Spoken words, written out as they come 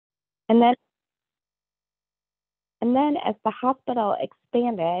And then, as the hospital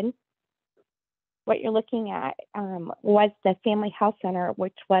expanded, what you're looking at was the Family Health Center,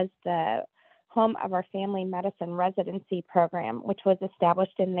 which was the home of our family medicine residency program, which was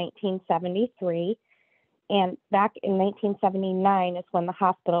established in 1973. And back in 1979 is when the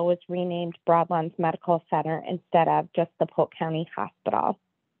hospital was renamed Broadlawns Medical Center instead of just the Polk County Hospital.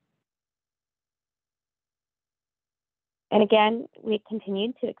 And again, we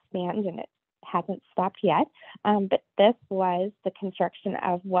continued to expand, and it hasn't stopped yet. But this was the construction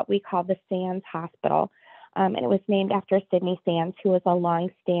of what we call the Sands Hospital. And it was named after Sidney Sands, who was a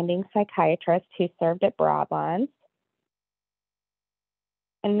long-standing psychiatrist who served at Broadlawns.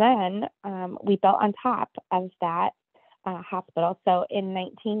 And then we built on top of that hospital. So in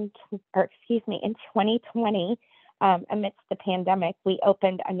 2020, amidst the pandemic, we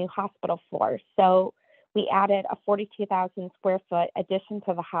opened a new hospital floor. So we added a 42,000 square foot addition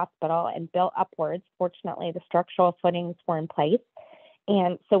to the hospital and built upwards. Fortunately, the structural footings were in place.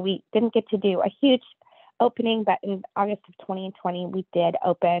 And so we didn't get to do a huge opening, but in August of 2020, we did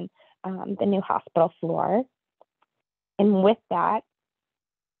open the new hospital floor. And with that,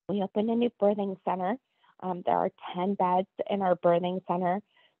 we opened a new birthing center. There are 10 beds in our birthing center.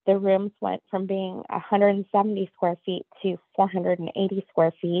 The rooms went from being 170 square feet to 480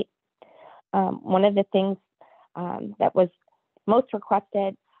 square feet. One of the things that was most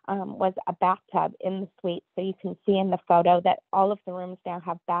requested was a bathtub in the suite. So you can see in the photo that all of the rooms now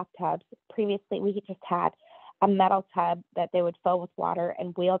have bathtubs. Previously, we just had a metal tub that they would fill with water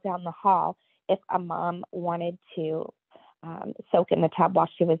and wheel down the hall if a mom wanted to soak in the tub while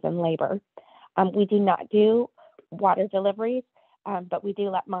she was in labor. We do not do water deliveries, but we do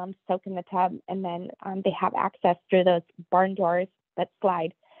let moms soak in the tub, and then they have access through those barn doors that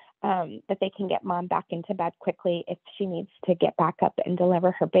slide that they can get mom back into bed quickly if she needs to get back up and deliver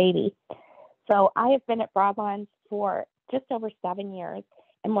her baby. So I have been at Broadlawns for just over 7 years.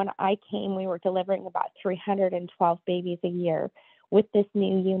 And when I came, we were delivering about 312 babies a year. With this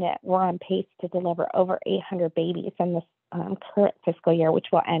new unit, we're on pace to deliver over 800 babies in this current fiscal year,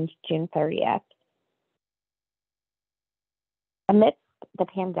 which will end June 30th. Amidst the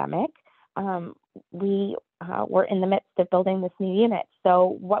pandemic, we were in the midst of building this new unit.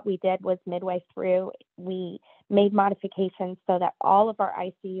 So what we did was midway through, we made modifications so that all of our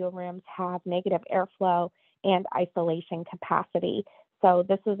ICU rooms have negative airflow and isolation capacity. So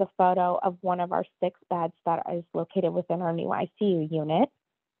this is a photo of one of our 6 beds that is located within our new ICU unit.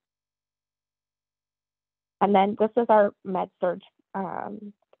 And then this is our med-surg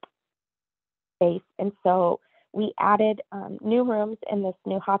space. And so we added new rooms in this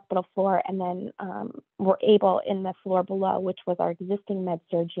new hospital floor, and then we're able in the floor below, which was our existing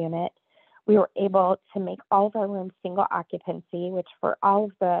med-surg unit, we were able to make all of our rooms single occupancy, which for all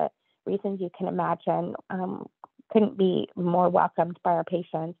of the reasons you can imagine, couldn't be more welcomed by our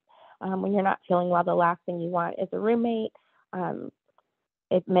patients. When you're not feeling well, the last thing you want is a roommate.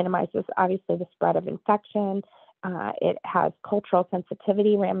 It minimizes, obviously, the spread of infection. It has cultural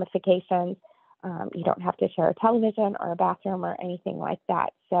sensitivity ramifications. You don't have to share a television or a bathroom or anything like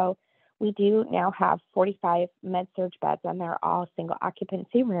that. So we do now have 45 med-surg beds, and they're all single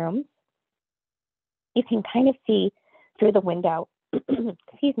occupancy rooms. You can kind of see through the window,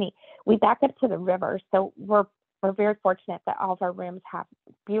 excuse me, we back up to the river. So we're very fortunate that all of our rooms have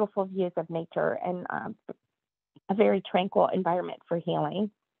beautiful views of nature and a very tranquil environment for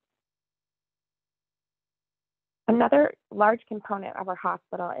healing. Another large component of our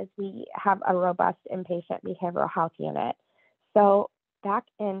hospital is we have a robust inpatient behavioral health unit. So back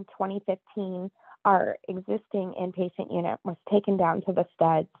in 2015, our existing inpatient unit was taken down to the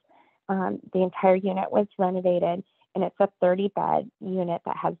studs. The entire unit was renovated, and it's a 30-bed unit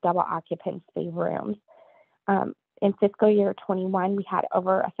that has double occupancy rooms. In fiscal year 21, we had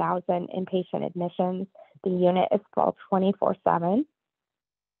over 1,000 inpatient admissions. The unit is full 24/7.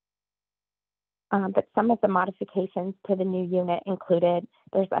 But some of the modifications to the new unit included,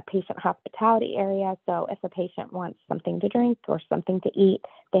 there's a patient hospitality area. So if a patient wants something to drink or something to eat,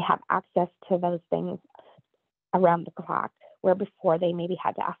 they have access to those things around the clock, where before they maybe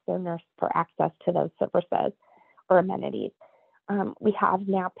had to ask their nurse for access to those services or amenities. We have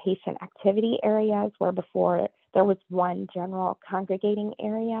now patient activity areas, where before there was one general congregating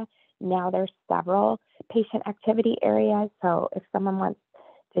area. Now there's several patient activity areas. So if someone wants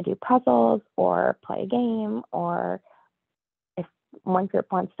to do puzzles or play a game, or if one group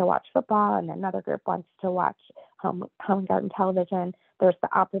wants to watch football and another group wants to watch home and garden television, there's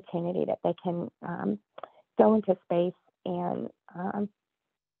the opportunity that they can go into space and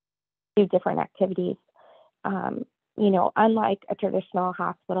do different activities. Unlike a traditional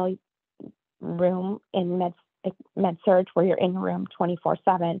hospital, room in med surg where you're in a room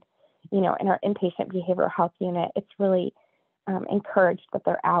 24/7. In our inpatient behavioral health unit, it's really encouraged that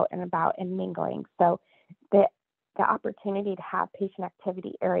they're out and about and mingling. So the opportunity to have patient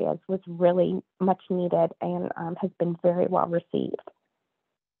activity areas was really much needed and has been very well received.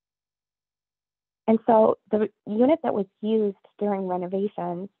 And so the unit that was used during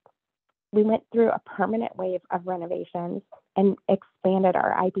renovations, we went through a permanent wave of renovations and expanded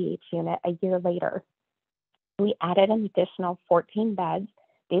our IPH unit a year later. We added an additional 14 beds.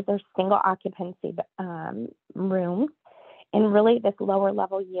 These are single occupancy rooms. And really this lower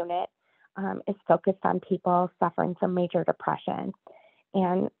level unit is focused on people suffering from major depression.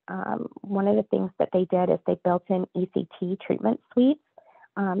 And one of the things that they did is they built in ECT treatment suites.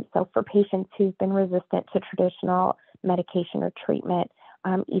 So for patients who've been resistant to traditional medication or treatment,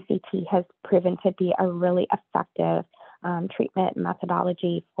 ECT has proven to be a really effective treatment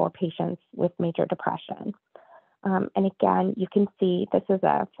methodology for patients with major depression. And again, you can see this is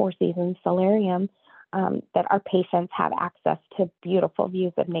a Four Seasons solarium that our patients have access to beautiful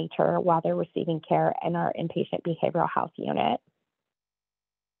views of nature while they're receiving care in our inpatient behavioral health unit.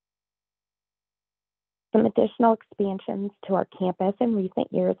 Some additional expansions to our campus in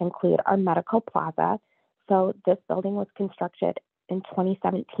recent years include our medical plaza. So this building was constructed in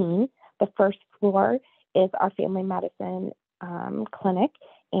 2017. The first floor is our family medicine clinic.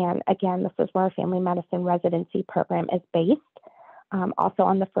 And again, this is where our family medicine residency program is based. Also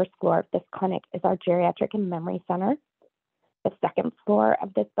on the first floor of this clinic is our geriatric and memory center. The second floor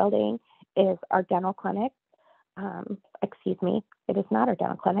of this building is our dental clinic. It is not our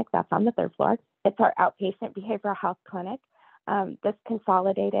dental clinic, that's on the third floor. It's our outpatient behavioral health clinic. This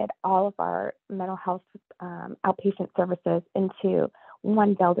consolidated all of our mental health outpatient services into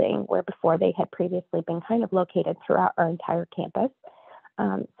one building where before they had previously been kind of located throughout our entire campus.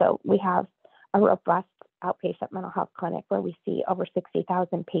 So we have a robust outpatient mental health clinic where we see over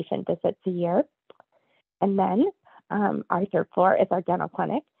 60,000 patient visits a year. And then our third floor is our dental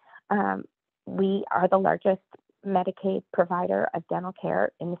clinic. We are the largest Medicaid provider of dental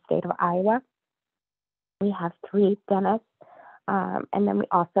care in the state of Iowa. We have 3 dentists, and then we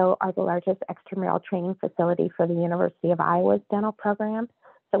also are the largest extramural training facility for the University of Iowa's dental program.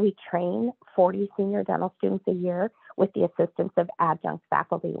 So we train 40 senior dental students a year with the assistance of adjunct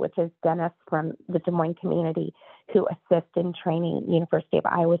faculty, which is dentists from the Des Moines community who assist in training University of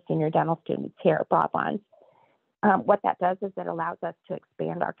Iowa senior dental students here at Broadlawns. What that does is it allows us to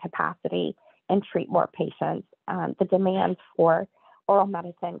expand our capacity and treat more patients. The demand for oral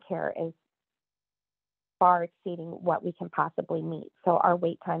medicine care is far exceeding what we can possibly meet. So our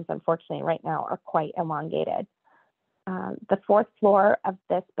wait times, unfortunately, right now are quite elongated. The fourth floor of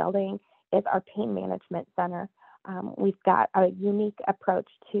this building is our pain management center. We've got a unique approach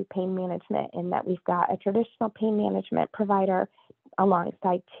to pain management in that we've got a traditional pain management provider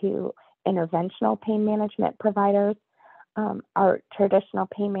alongside 2 interventional pain management providers. Our traditional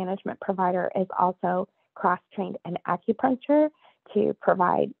pain management provider is also cross-trained in acupuncture to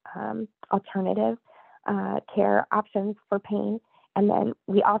provide alternative care options for pain. And then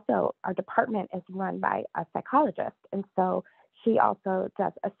our department is run by a psychologist. And so she also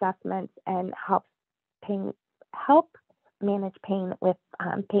does assessments and help manage pain with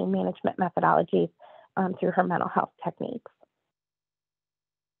pain management methodologies through her mental health techniques.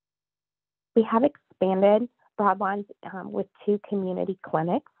 We have expanded Broadlawns with 2 community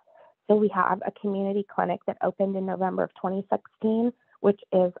clinics. So we have a community clinic that opened in November of 2016, which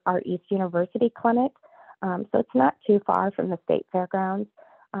is our East University clinic. So it's not too far from the state fairgrounds.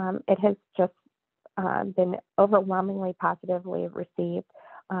 It has just been overwhelmingly positively received.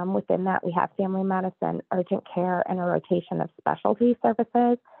 Within that, we have family medicine, urgent care, and a rotation of specialty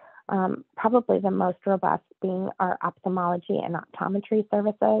services. Probably the most robust being our ophthalmology and optometry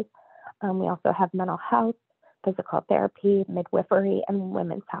services. We also have mental health, physical therapy, midwifery, and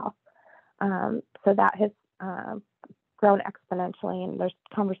women's health. So that has grown exponentially, and there's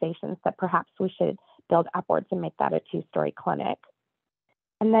conversations that perhaps we should build upwards and make that a 2-story clinic.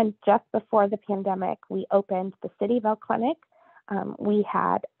 And then just before the pandemic, we opened the Cityville Clinic. We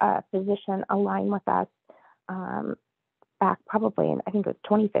had a physician align with us back probably in, I think it was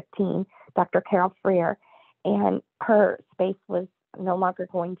 2015, Dr. Carol Freer, and her space was no longer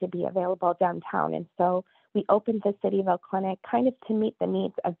going to be available downtown. And so we opened the Cityville Clinic kind of to meet the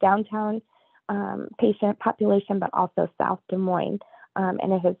needs of downtown patient population, but also South Des Moines.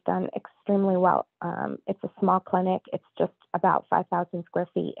 And it has done extremely well. It's a small clinic. It's just about 5,000 square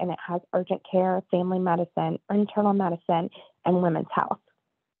feet, and it has urgent care, family medicine, internal medicine, and women's health.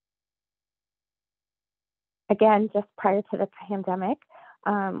 Again, just prior to the pandemic,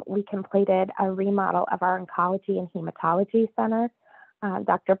 we completed a remodel of our oncology and hematology center.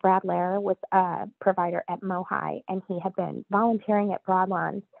 Dr. Brad Lair was a provider at Mohai, and he had been volunteering at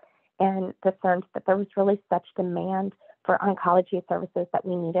Broadlawns and discerned that there was really such demand for oncology services that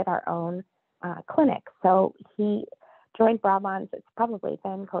we needed our own clinic. So he joined Broadlawns. It's probably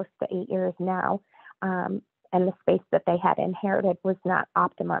been close to 8 years now, and the space that they had inherited was not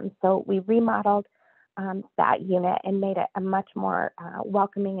optimum. So we remodeled that unit and made it a much more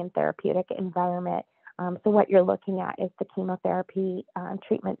welcoming and therapeutic environment. So what you're looking at is the chemotherapy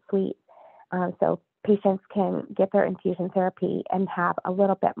treatment suite. So patients can get their infusion therapy and have a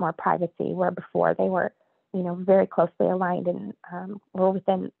little bit more privacy, where before they were, very closely aligned and were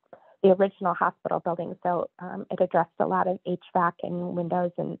within the original hospital building. So it addressed a lot of HVAC and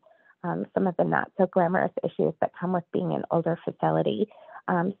windows and some of the not so glamorous issues that come with being an older facility.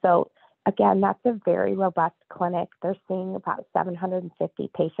 So again, that's a very robust clinic. They're seeing about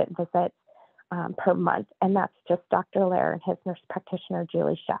 750 patient visits per month, and that's just Dr. Lair and his nurse practitioner,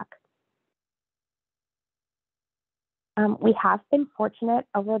 Julie Scheck. We have been fortunate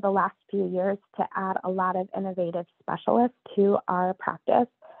over the last few years to add a lot of innovative specialists to our practice.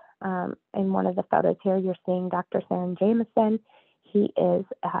 In one of the photos here, you're seeing Dr. Sam Jameson. He is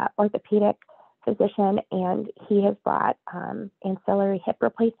an orthopedic physician, and he has brought ancillary hip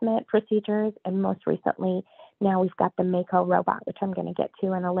replacement procedures, and most recently, now we've got the Mako robot, which I'm going to get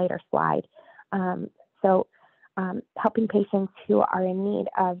to in a later slide. Helping patients who are in need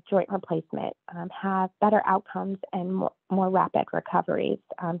of joint replacement have better outcomes and more rapid recoveries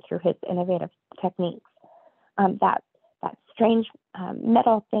through his innovative techniques. That strange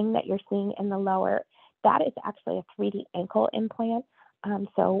metal thing that you're seeing in the lower, that is actually a 3D ankle implant.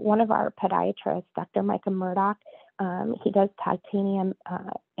 So one of our podiatrists, Dr. Micah Murdoch, he does titanium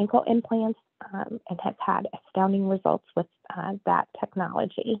ankle implants and has had astounding results with that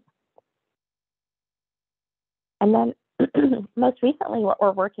technology. And then most recently, what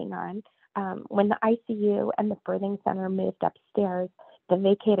we're working on, when the ICU and the birthing center moved upstairs, the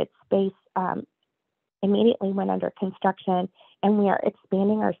vacated space immediately went under construction, and we are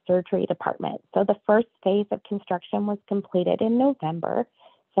expanding our surgery department. So the first phase of construction was completed in November.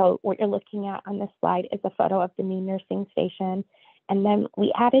 So what you're looking at on this slide is a photo of the new nursing station. And then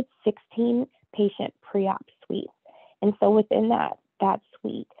we added 16 patient pre-op suites. And so within that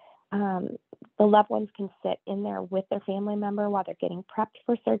suite, the loved ones can sit in there with their family member while they're getting prepped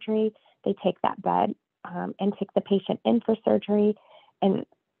for surgery. They take that bed and take the patient in for surgery, and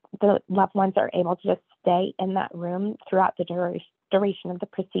the loved ones are able to just stay in that room throughout the duration of the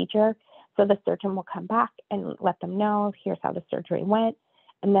procedure. So the surgeon will come back and let them know, here's how the surgery went.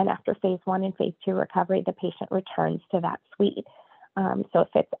 And then after phase 1 and phase 2 recovery, the patient returns to that suite. So if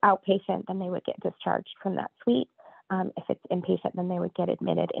it's outpatient, then they would get discharged from that suite. If it's inpatient, then they would get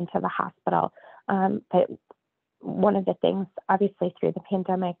admitted into the hospital. But one of the things, obviously, through the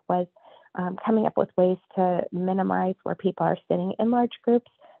pandemic was coming up with ways to minimize where people are sitting in large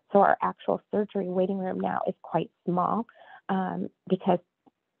groups. So our actual surgery waiting room now is quite small because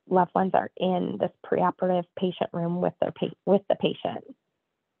loved ones are in this preoperative patient room with the patient.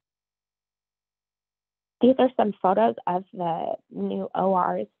 These are some photos of the new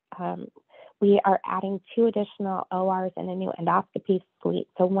ORs. We are adding 2 additional ORs and a new endoscopy suite.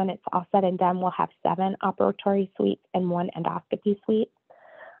 So when it's all said and done, we'll have 7 operatory suites and 1 endoscopy suite.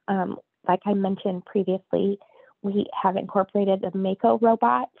 Like I mentioned previously, we have incorporated the Mako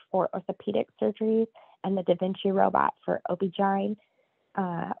robot for orthopedic surgeries and the Da Vinci robot for OB/GYN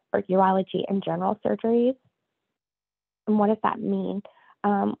or urology and general surgeries. And what does that mean?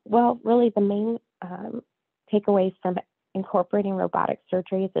 Well, really the main takeaways from incorporating robotic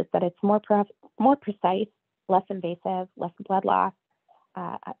surgeries is that it's more precise, less invasive, less blood loss,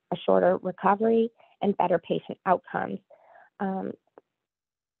 a shorter recovery, and better patient outcomes.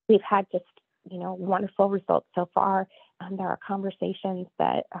 We've had just wonderful results so far. There are conversations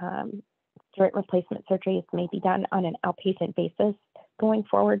that joint replacement surgeries may be done on an outpatient basis going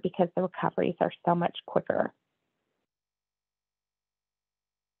forward because the recoveries are so much quicker.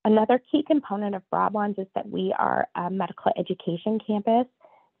 Another key component of Broadlawns is that we are a medical education campus.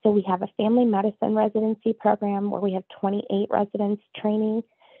 So we have a family medicine residency program where we have 28 residents training.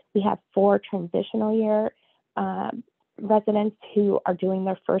 We have 4 transitional year residents who are doing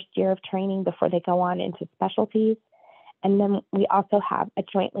their first year of training before they go on into specialties. And then we also have a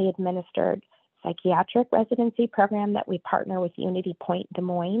jointly administered psychiatric residency program that we partner with Unity Point Des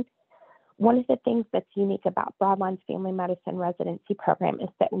Moines. One of the things that's unique about Broadlawns Family Medicine Residency Program is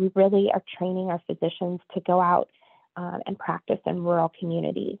that we really are training our physicians to go out and practice in rural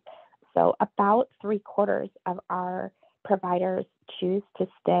communities. So about 3/4 of our providers choose to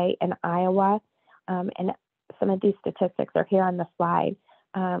stay in Iowa, and some of these statistics are here on the slide.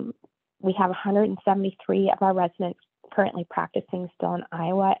 We have 173 of our residents currently practicing still in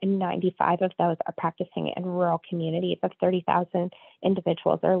Iowa, and 95 of those are practicing in rural communities of 30,000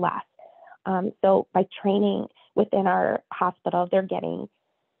 individuals or less. So by training within our hospital, they're getting,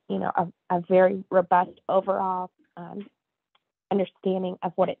 a very robust overall understanding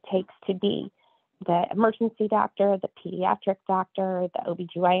of what it takes to be the emergency doctor, the pediatric doctor, the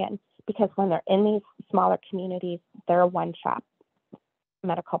OBGYN, because when they're in these smaller communities, they're a one-shop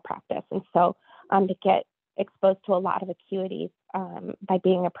medical practice. And so to get exposed to a lot of acuities by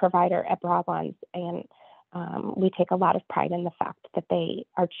being a provider at Broadlawns, and we take a lot of pride in the fact that they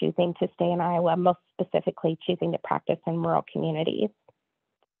are choosing to stay in Iowa, most specifically choosing to practice in rural communities.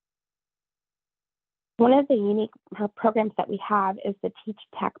 One of the unique programs that we have is the Teach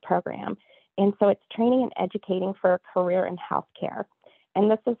Tech program. And so it's training and educating for a career in healthcare. And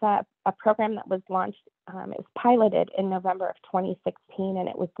this is a program that was launched, it was piloted in November of 2016, and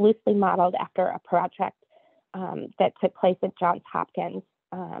it was loosely modeled after a project that took place at Johns Hopkins.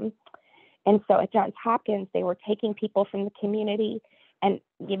 And so at Johns Hopkins, they were taking people from the community and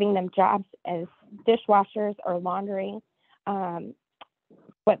giving them jobs as dishwashers or laundering.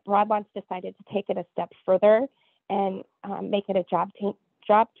 But Broadlawns decided to take it a step further and make it a job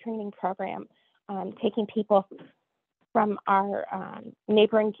training program, taking people from our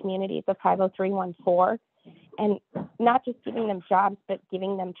neighboring communities of 50314, and not just giving them jobs, but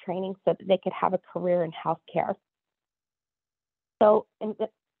giving them training so that they could have a career in healthcare. So in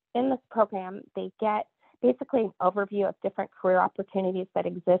this program, they get basically an overview of different career opportunities that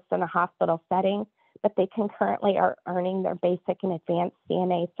exist in a hospital setting, but they concurrently are earning their basic and advanced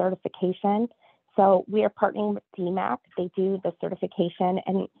CNA certification. So we are partnering with DMAC. They do the certification,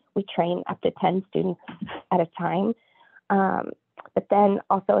 and we train up to 10 students at a time. But then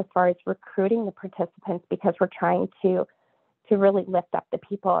also as far as recruiting the participants, because we're trying to really lift up the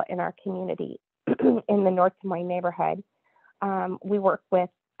people in our community in the North Des Moines neighborhood, we work with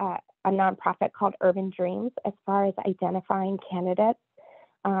a nonprofit called Urban Dreams as far as identifying candidates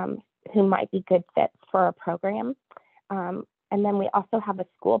who might be good fits for our program. And then we also have a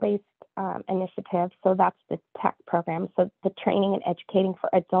school-based initiative, so that's the tech program. So the training and educating for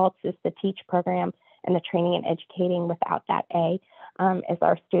adults is the TEACH program, and the training and educating without that A is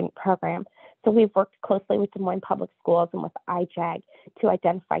our student program. So we've worked closely with Des Moines Public Schools and with IJAG to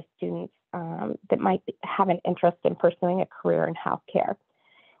identify students that might have an interest in pursuing a career in healthcare.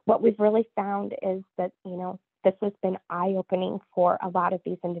 What we've really found is that, this has been eye-opening for a lot of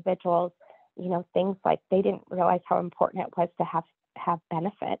these individuals. Things like they didn't realize how important it was to have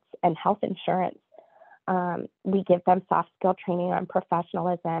benefits and health insurance. We give them soft skill training on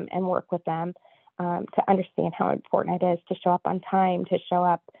professionalism and work with them to understand how important it is to show up on time, to show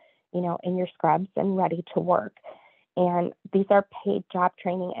up, in your scrubs and ready to work. And these are paid job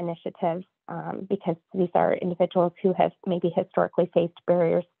training initiatives because these are individuals who have maybe historically faced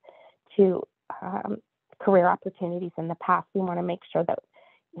barriers to career opportunities in the past. We want to make sure that,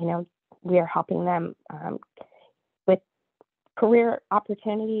 we are helping them with career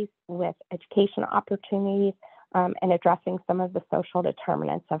opportunities, with education opportunities, and addressing some of the social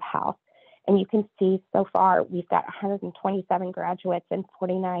determinants of health. And you can see so far, we've got 127 graduates and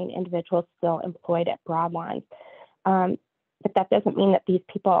 49 individuals still employed at Broadlawns. But that doesn't mean that these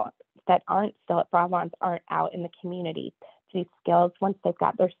people that aren't still at Broadlawns aren't out in the community. These skills, once they've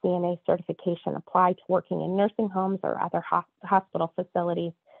got their CNA certification, apply to working in nursing homes or other hospital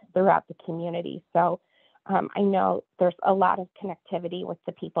facilities throughout the community. So I know there's a lot of connectivity with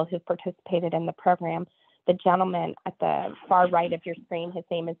the people who participated in the program. The gentleman at the far right of your screen, his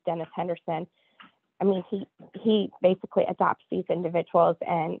name is Dennis Henderson. I mean, he basically adopts these individuals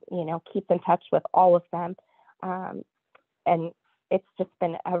and, keeps in touch with all of them. And it's just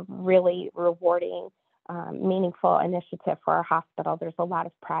been a really rewarding, meaningful initiative for our hospital. There's a lot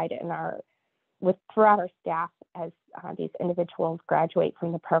of pride in throughout our staff as these individuals graduate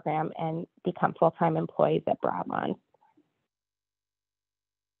from the program and become full-time employees at Broadlawns.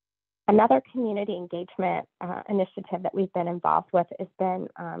 Another community engagement initiative that we've been involved with has been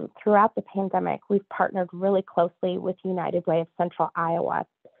throughout the pandemic, we've partnered really closely with United Way of Central Iowa.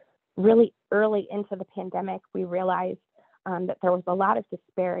 Really early into the pandemic, we realized that there was a lot of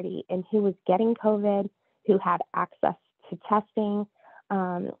disparity in who was getting COVID, who had access to testing,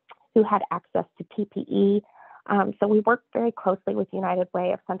 who had access to PPE. So we worked very closely with United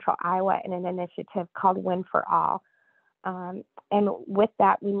Way of Central Iowa in an initiative called Win for All. And with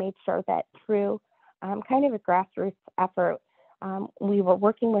that, we made sure that through kind of a grassroots effort, we were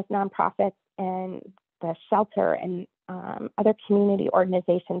working with nonprofits and the shelter and other community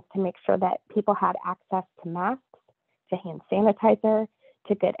organizations to make sure that people had access to masks, to hand sanitizer,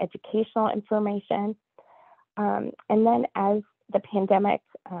 to good educational information. And then as the pandemic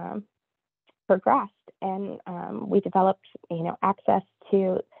progressed and we developed, access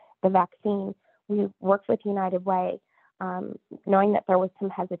to the vaccine, we worked with United Way, knowing that there was some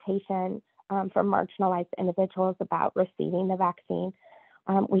hesitation from marginalized individuals about receiving the vaccine.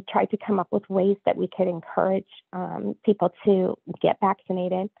 We tried to come up with ways that we could encourage people to get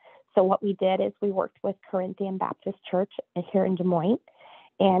vaccinated. So what we did is we worked with Corinthian Baptist Church here in Des Moines,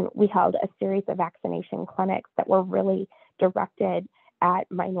 and we held a series of vaccination clinics that were really directed at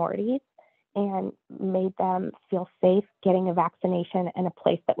minorities and made them feel safe getting a vaccination in a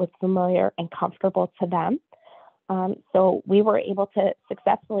place that was familiar and comfortable to them. So we were able to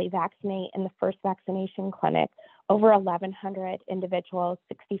successfully vaccinate in the first vaccination clinic over 1,100 individuals,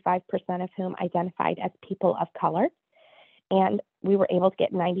 65% of whom identified as people of color. And we were able to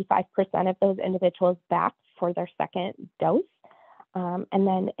get 95% of those individuals back for their second dose. And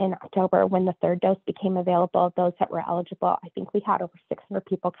then in October, when the third dose became available, those that were eligible, I think we had over 600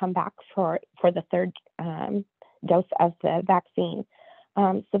 people come back for the third dose of the vaccine.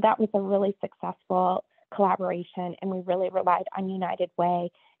 So that was a really successful collaboration, and we really relied on United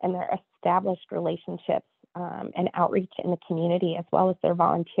Way and their established relationships and outreach in the community, as well as their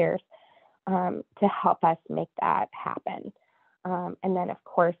volunteers, to help us make that happen. And then, of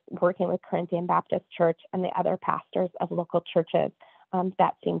course, working with Corinthian Baptist Church and the other pastors of local churches,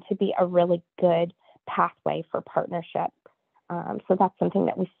 that seemed to be a really good pathway for partnership. So that's something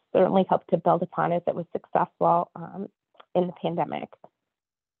that we certainly hope to build upon as it was successful in the pandemic.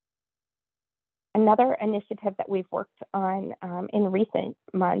 Another initiative that we've worked on in recent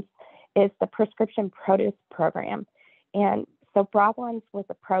months is the prescription produce program. And so Broadlawns was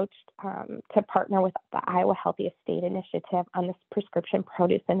approached to partner with the Iowa Healthiest State Initiative on this prescription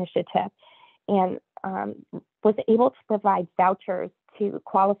produce initiative, and was able to provide vouchers to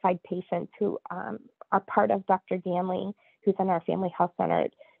qualified patients who are part of Dr. Danley, who's in our Family Health Center.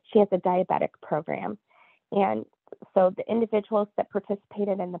 She has a diabetic program. And so the individuals that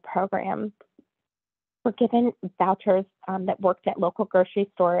participated in the program were given vouchers that worked at local grocery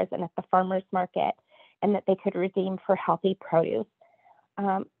stores and at the farmers market, and that they could redeem for healthy produce.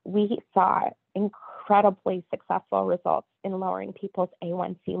 We saw incredibly successful results in lowering people's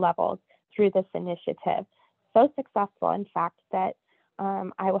A1C levels through this initiative. So successful, in fact, that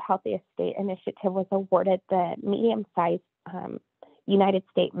Iowa Healthiest State Initiative was awarded the medium-sized United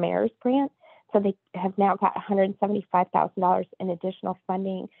States Mayor's Grant. So they have now got $175,000 in additional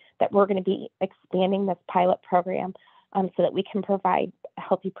funding that we're going to be expanding this pilot program so that we can provide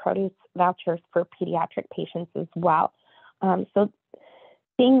healthy produce vouchers for pediatric patients as well. So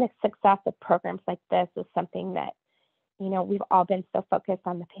seeing the success of programs like this is something that, we've all been so focused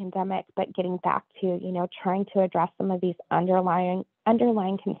on the pandemic, but getting back to, trying to address some of these underlying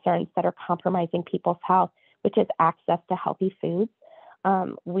concerns that are compromising people's health, which is access to healthy foods.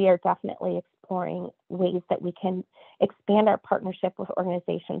 We are definitely exploring ways that we can expand our partnership with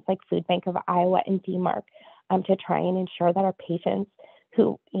organizations like Food Bank of Iowa and DMARC to try and ensure that our patients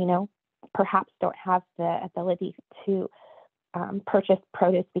who, perhaps don't have the ability to purchase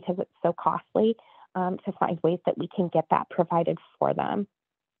produce because it's so costly, to find ways that we can get that provided for them.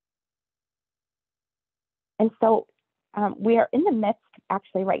 And so we are in the midst,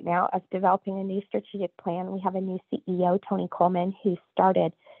 actually, right now of developing a new strategic plan. We have a new CEO, Tony Coleman, who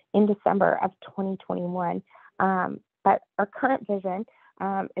started in December of 2021. But our current vision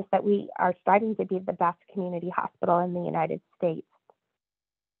is that we are striving to be the best community hospital in the United States.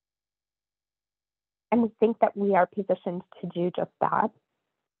 And we think that we are positioned to do just that.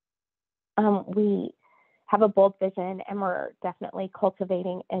 We have a bold vision, and we're definitely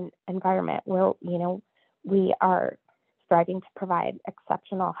cultivating an environment where, we are striving to provide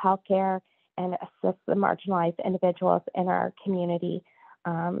exceptional healthcare and assist the marginalized individuals in our community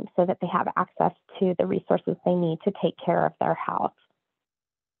so that they have access to the resources they need to take care of their health.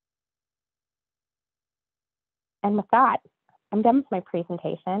 And with that, I'm done with my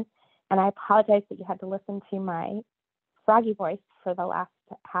presentation, and I apologize that you had to listen to my froggy voice for the last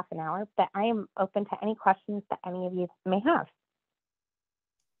half an hour, but I am open to any questions that any of you may have.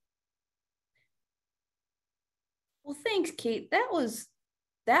 Well, thanks, Kate. That was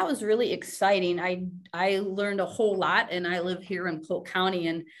really exciting. I learned a whole lot, and I live here in Polk County,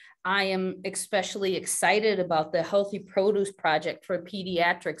 and I am especially excited about the Healthy Produce Project for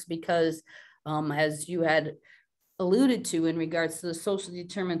pediatrics because, as you had alluded to in regards to the social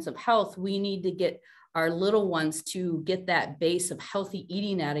determinants of health, we need to get our little ones to get that base of healthy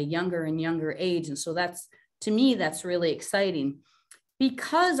eating at a younger and younger age. And so that's to me, that's really exciting.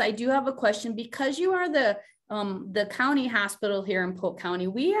 Because I do have a question, because you are the county hospital here in Polk County,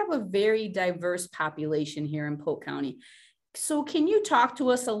 we have a very diverse population here in Polk County. So can you talk to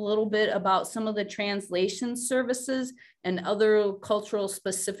us a little bit about some of the translation services and other cultural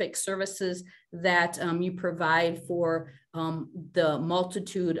specific services that you provide for the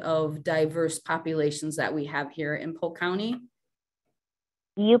multitude of diverse populations that we have here in Polk County?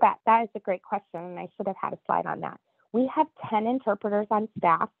 You bet. That is a great question, and I should have had a slide on that. We have 10 interpreters on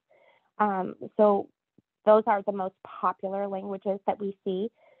staff. So those are the most popular languages that we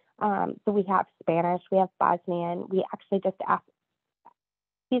see. So we have Spanish, we have Bosnian. We actually just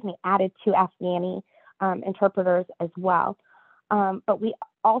added 2 Afghani interpreters as well. But we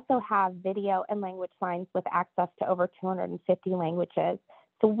also have video and language lines with access to over 250 languages.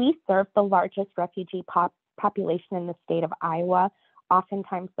 So we serve the largest refugee population in the state of Iowa.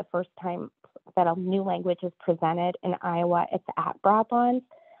 Oftentimes the first time that a new language is presented in Iowa, it's at Broadlawns.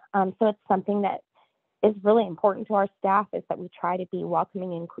 So it's something that is really important to our staff, is that we try to be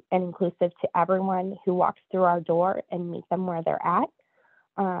welcoming and inclusive to everyone who walks through our door and meet them where they're at.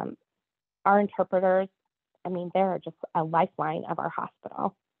 Our interpreters, I mean, they're just a lifeline of our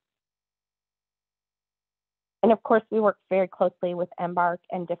hospital. And of course, we work very closely with Embark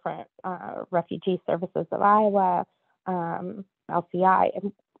and different refugee services of Iowa, LCI,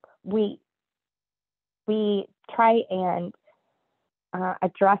 and we try and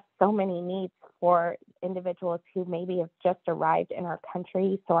address so many needs for individuals who maybe have just arrived in our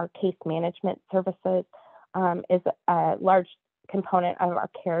country. So our case management services is a large component of our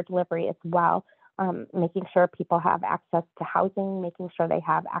care delivery as well, making sure people have access to housing, making sure they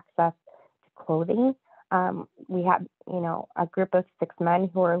have access to clothing. We have, a group of 6 men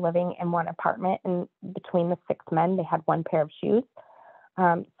who are living in one apartment, and between the 6 men, they had 1 pair of shoes.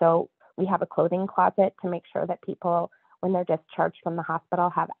 So we have a clothing closet to make sure that people, when they're discharged from the hospital,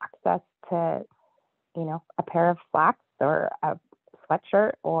 have access to, a pair of slacks or a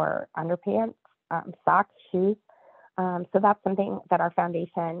sweatshirt or underpants, socks, shoes. So that's something that our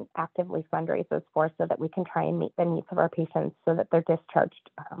foundation actively fundraises for, so that we can try and meet the needs of our patients so that they're discharged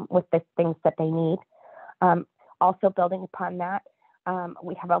with the things that they need. Also building upon that,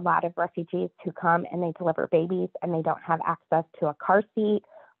 we have a lot of refugees who come and they deliver babies and they don't have access to a car seat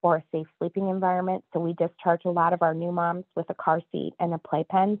or a safe sleeping environment. So we discharge a lot of our new moms with a car seat and a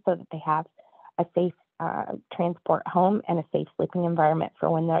playpen so that they have a safe transport home and a safe sleeping environment for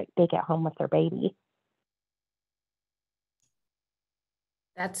when they get home with their baby.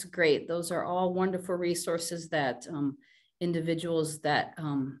 That's great. Those are all wonderful resources that individuals that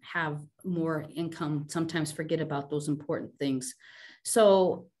have more income sometimes forget about those important things.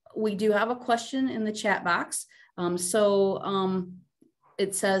 So we do have a question in the chat box.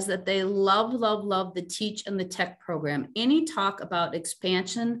 It says that they love the Teach and the Tech program. Any talk about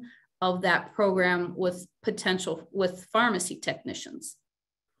expansion of that program with potential with pharmacy technicians?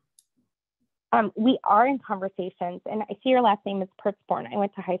 We are in conversations, and I see your last name is Pertzborn. I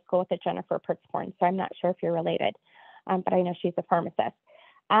went to high school with a Jennifer Pertzborn, so I'm not sure if you're related, but I know she's a pharmacist.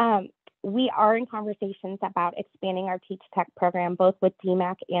 We are in conversations about expanding our Teach Tech program, both with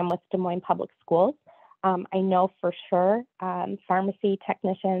DMAC and with Des Moines Public Schools. I know for sure pharmacy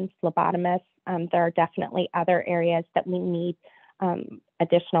technicians, phlebotomists, there are definitely other areas that we need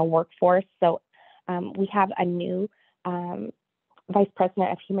additional workforce. So we have a new Vice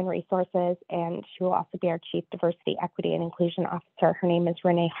President of Human Resources, and she will also be our Chief Diversity, Equity, and Inclusion Officer. Her name is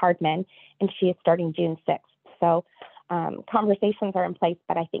Renee Hardman, and she is starting June 6th. So conversations are in place,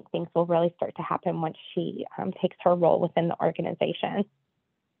 but I think things will really start to happen once she takes her role within the organization.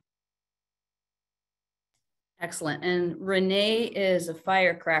 Excellent. And Renee is a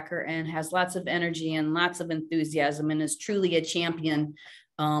firecracker and has lots of energy and lots of enthusiasm and is truly a champion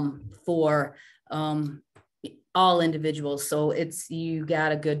for all individuals. So you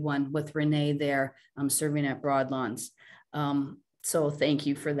got a good one with Renee there serving at Broadlawns. So thank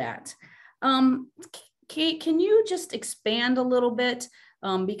you for that. Kate, can you just expand a little bit?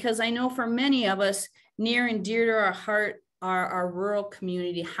 Because I know for many of us, near and dear to our heart are our rural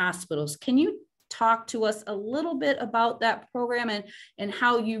community hospitals. Can you talk to us a little bit about that program and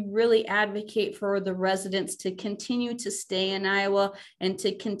how you really advocate for the residents to continue to stay in Iowa and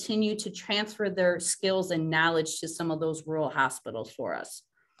to continue to transfer their skills and knowledge to some of those rural hospitals for us?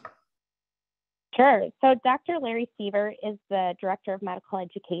 Sure. So Dr. Larry Seaver is the Director of Medical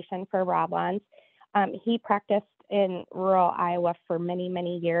Education for Broadlawns. He practiced in rural Iowa for many,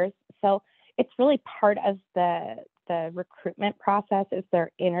 many years. So it's really part of the recruitment process as they're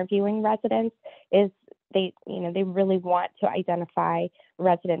interviewing residents, is they really want to identify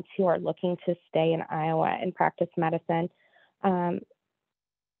residents who are looking to stay in Iowa and practice medicine.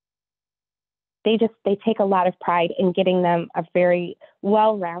 They take a lot of pride in getting them a very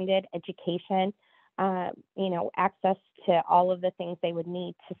well-rounded education, access to all of the things they would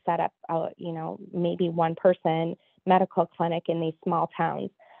need to set up, maybe one person medical clinic in these small towns.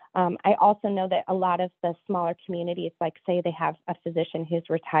 I also know that a lot of the smaller communities, like say they have a physician who's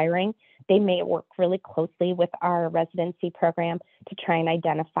retiring, they may work really closely with our residency program to try and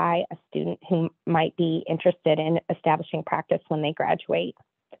identify a student who might be interested in establishing practice when they graduate.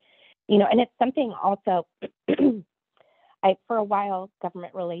 And it's something also, for a while,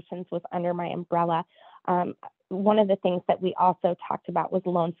 government relations was under my umbrella. One of the things that we also talked about was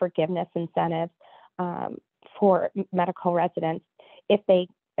loan forgiveness incentives for medical residents. If they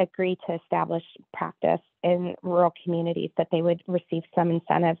agree to establish practice in rural communities, that they would receive some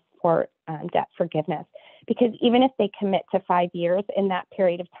incentives for debt forgiveness. Because even if they commit to 5 years, in that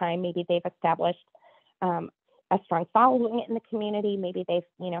period of time, maybe they've established a strong following in the community. Maybe they've,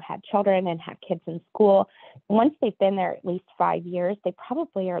 had children and have kids in school. Once they've been there at least 5 years, they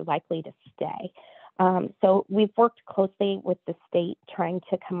probably are likely to stay. So we've worked closely with the state trying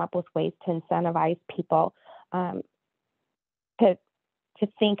to come up with ways to incentivize people to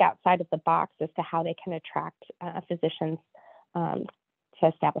think outside of the box as to how they can attract physicians to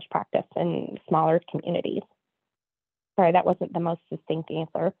establish practice in smaller communities. Sorry, that wasn't the most succinct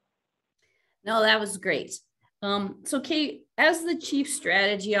answer. No, that was great. So Kate, as the Chief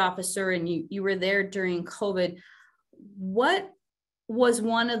Strategy Officer, and you were there during COVID, what was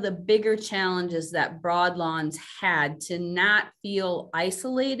one of the bigger challenges that Broadlawns had to not feel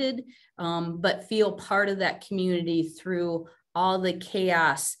isolated, but feel part of that community through all the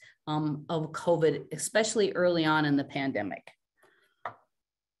chaos of COVID, especially early on in the pandemic?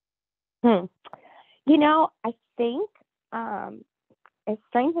 I think, as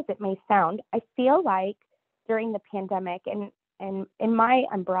strange as it may sound, I feel like during the pandemic, and in my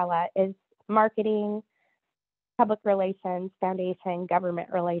umbrella is marketing, public relations, foundation, government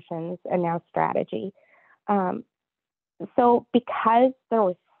relations, and now strategy. So because there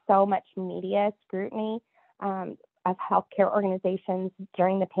was so much media scrutiny of healthcare organizations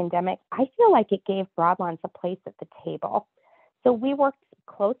during the pandemic, I feel like it gave Broadlawns a place at the table. So we worked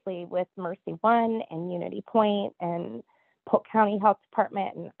closely with Mercy One and Unity Point and Polk County Health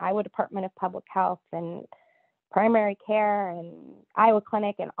Department and Iowa Department of Public Health and Primary Care and Iowa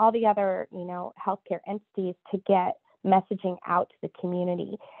Clinic and all the other, healthcare entities to get messaging out to the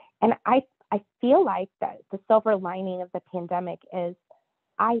community. And I feel like that the silver lining of the pandemic is,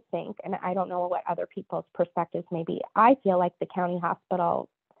 I think, and I don't know what other people's perspectives may be, I feel like the county hospital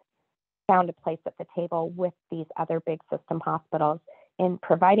found a place at the table with these other big system hospitals in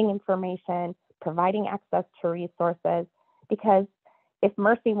providing information, providing access to resources, because if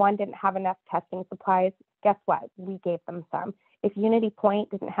Mercy One didn't have enough testing supplies, guess what? We gave them some. If Unity Point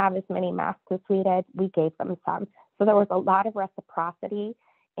didn't have as many masks as we did, we gave them some. So there was a lot of reciprocity.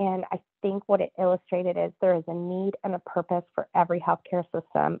 And I think what it illustrated is there is a need and a purpose for every healthcare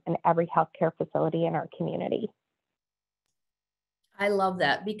system and every healthcare facility in our community. I love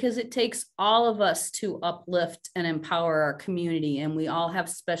that, because it takes all of us to uplift and empower our community, and we all have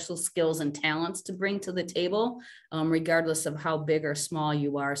special skills and talents to bring to the table, regardless of how big or small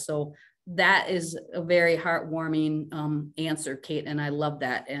you are. So that is a very heartwarming answer, Kate, and I love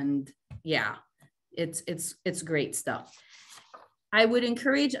that. And yeah, it's great stuff. I would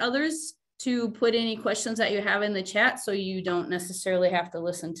encourage others to put any questions that you have in the chat, so you don't necessarily have to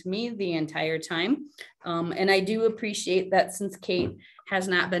listen to me the entire time. And I do appreciate that, since Kate has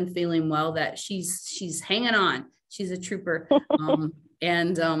not been feeling well, that she's hanging on. She's a trooper.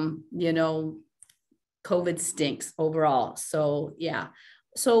 And COVID stinks overall. So yeah.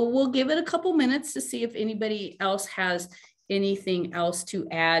 So we'll give it a couple minutes to see if anybody else has anything else to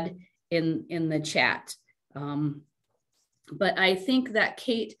add in the chat. But I think that,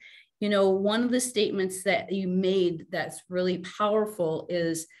 Kate, one of the statements that you made that's really powerful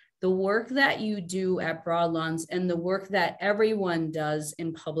is the work that you do at Broadlawns and the work that everyone does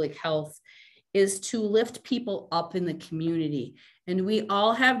in public health is to lift people up in the community. And we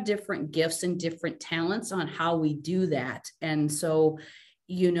all have different gifts and different talents on how we do that. And so,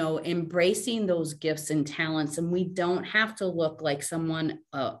 embracing those gifts and talents, and we don't have to look like someone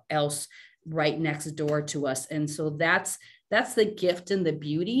else right next door to us. And so that's the gift and the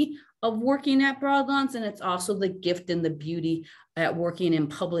beauty of working at Broadlawns. And it's also the gift and the beauty at working in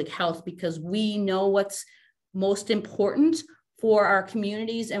public health, because we know what's most important for our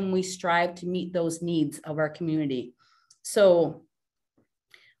communities and we strive to meet those needs of our community. So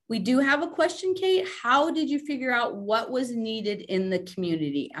We do have a question, Kate. How did you figure out what was needed in the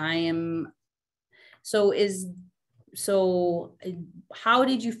community? How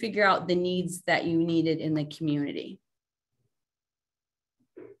did you figure out the needs that you needed in the community?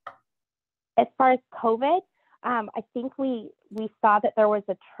 As far as COVID, I think we saw that there was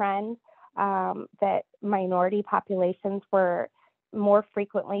a trend that minority populations were more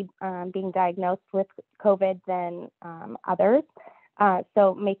frequently being diagnosed with COVID than others.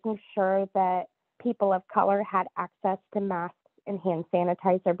 So making sure that people of color had access to masks and hand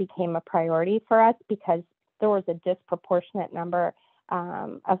sanitizer became a priority for us, because there was a disproportionate number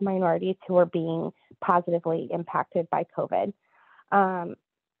of minorities who were being positively impacted by COVID.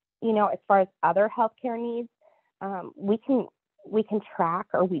 You know, as far as other healthcare needs, we can track,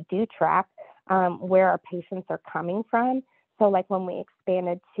 or we do track, where our patients are coming from. So like when we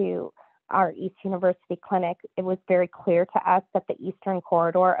expanded to our East University Clinic, it was very clear to us that the eastern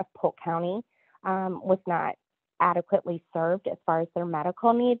corridor of Polk County was not adequately served as far as their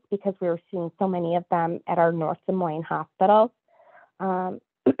medical needs, because we were seeing so many of them at our North Des Moines hospitals. And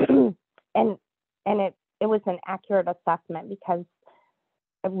it was an accurate assessment, because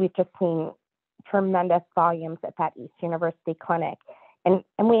we've just seen tremendous volumes at that East University Clinic. And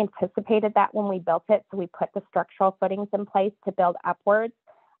we anticipated that when we built it, so we put the structural footings in place to build upwards.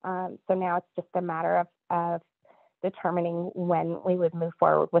 So now it's just a matter of determining when we would move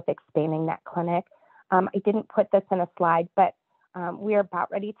forward with expanding that clinic. I didn't put this in a slide, but we are about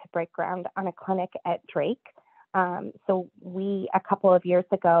ready to break ground on a clinic at Drake. So we, a couple of years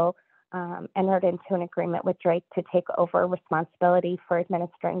ago, entered into an agreement with Drake to take over responsibility for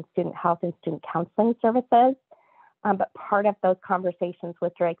administering student health and student counseling services. But part of those conversations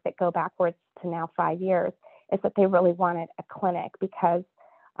with Drake that go backwards to now 5 years is that they really wanted a clinic, because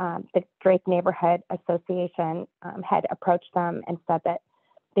the Drake Neighborhood Association had approached them and said that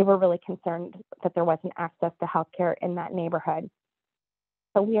they were really concerned that there wasn't access to healthcare in that neighborhood.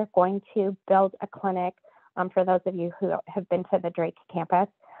 So we are going to build a clinic. For those of you who have been to the Drake campus,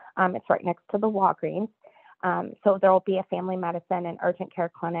 it's right next to the Walgreens. So there will be a family medicine and urgent care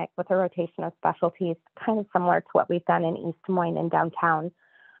clinic with a rotation of specialties, kind of similar to what we've done in East Des Moines and downtown.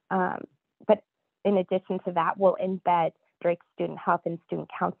 But in addition to that, we'll embed Drake's student health and student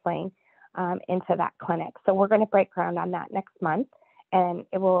counseling into that clinic. So we're going to break ground on that next month, and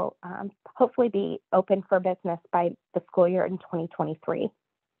it will hopefully be open for business by the school year in 2023.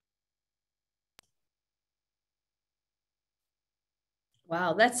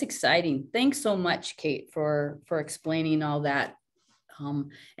 Wow, that's exciting. Thanks so much, Kate, for explaining all that.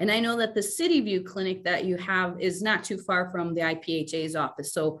 And I know that the City View clinic that you have is not too far from the IPHA's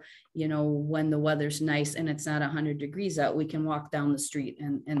office. So, you know, when the weather's nice and it's not 100 degrees out, we can walk down the street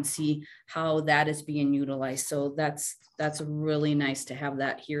and see how that is being utilized. So that's really nice to have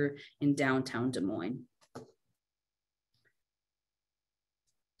that here in downtown Des Moines.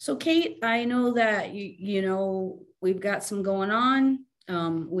 So Kate, I know that you know, we've got some going on.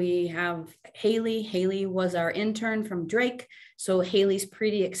 We have Haley. Haley was our intern from Drake. So Haley's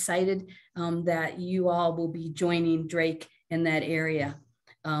pretty excited that you all will be joining Drake in that area.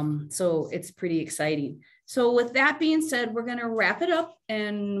 So it's pretty exciting. So with that being said, we're going to wrap it up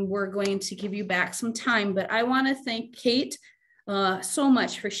and we're going to give you back some time. But I want to thank Kate so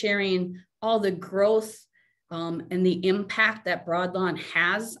much for sharing all the growth and the impact that Broadlawn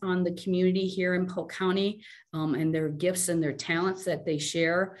has on the community here in Polk County, and their gifts and their talents that they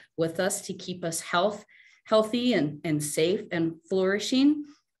share with us to keep us healthy and safe and flourishing.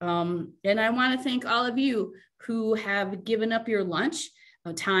 And I want to thank all of you who have given up your lunch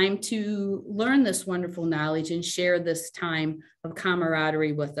time to learn this wonderful knowledge and share this time of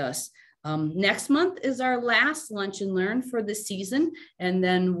camaraderie with us. Next month is our last Lunch and Learn for the season, and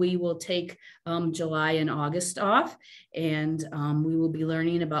then we will take July and August off, and we will be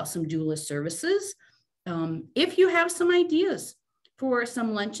learning about some doula services. If you have some ideas for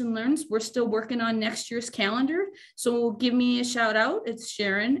some Lunch and Learns, we're still working on next year's calendar, so give me a shout out. It's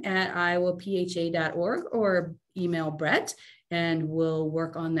Sharon@iowapha.org, or email Brett, and we'll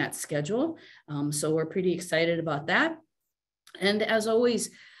work on that schedule. So we're pretty excited about that. And as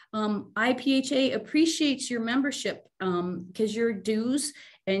always, IPHA appreciates your membership because your dues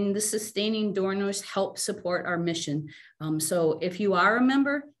and the sustaining donors help support our mission. So if you are a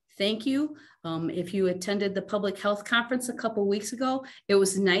member, thank you. If you attended the public health conference a couple weeks ago, it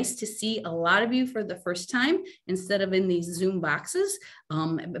was nice to see a lot of you for the first time instead of in these Zoom boxes,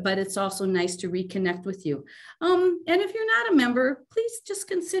 but it's also nice to reconnect with you. And if you're not a member, please just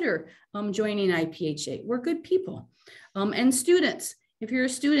consider joining IPHA. We're good people. And students, If you're a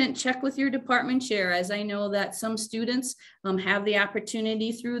student, check with your department chair, as I know that some students have the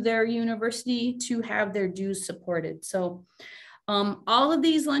opportunity through their university to have their dues supported. So all of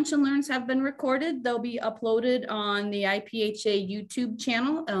these lunch and learns have been recorded. They'll be uploaded on the IPHA YouTube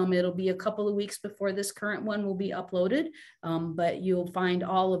channel. It'll be a couple of weeks before this current one will be uploaded, but you'll find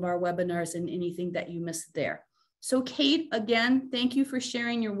all of our webinars and anything that you missed there. So Kate, again, thank you for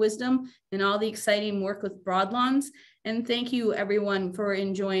sharing your wisdom and all the exciting work with Broadlawns. And thank you everyone for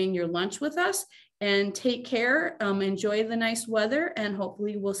enjoying your lunch with us, and take care. Enjoy the nice weather, and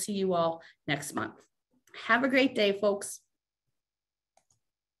hopefully we'll see you all next month. Have a great day, folks.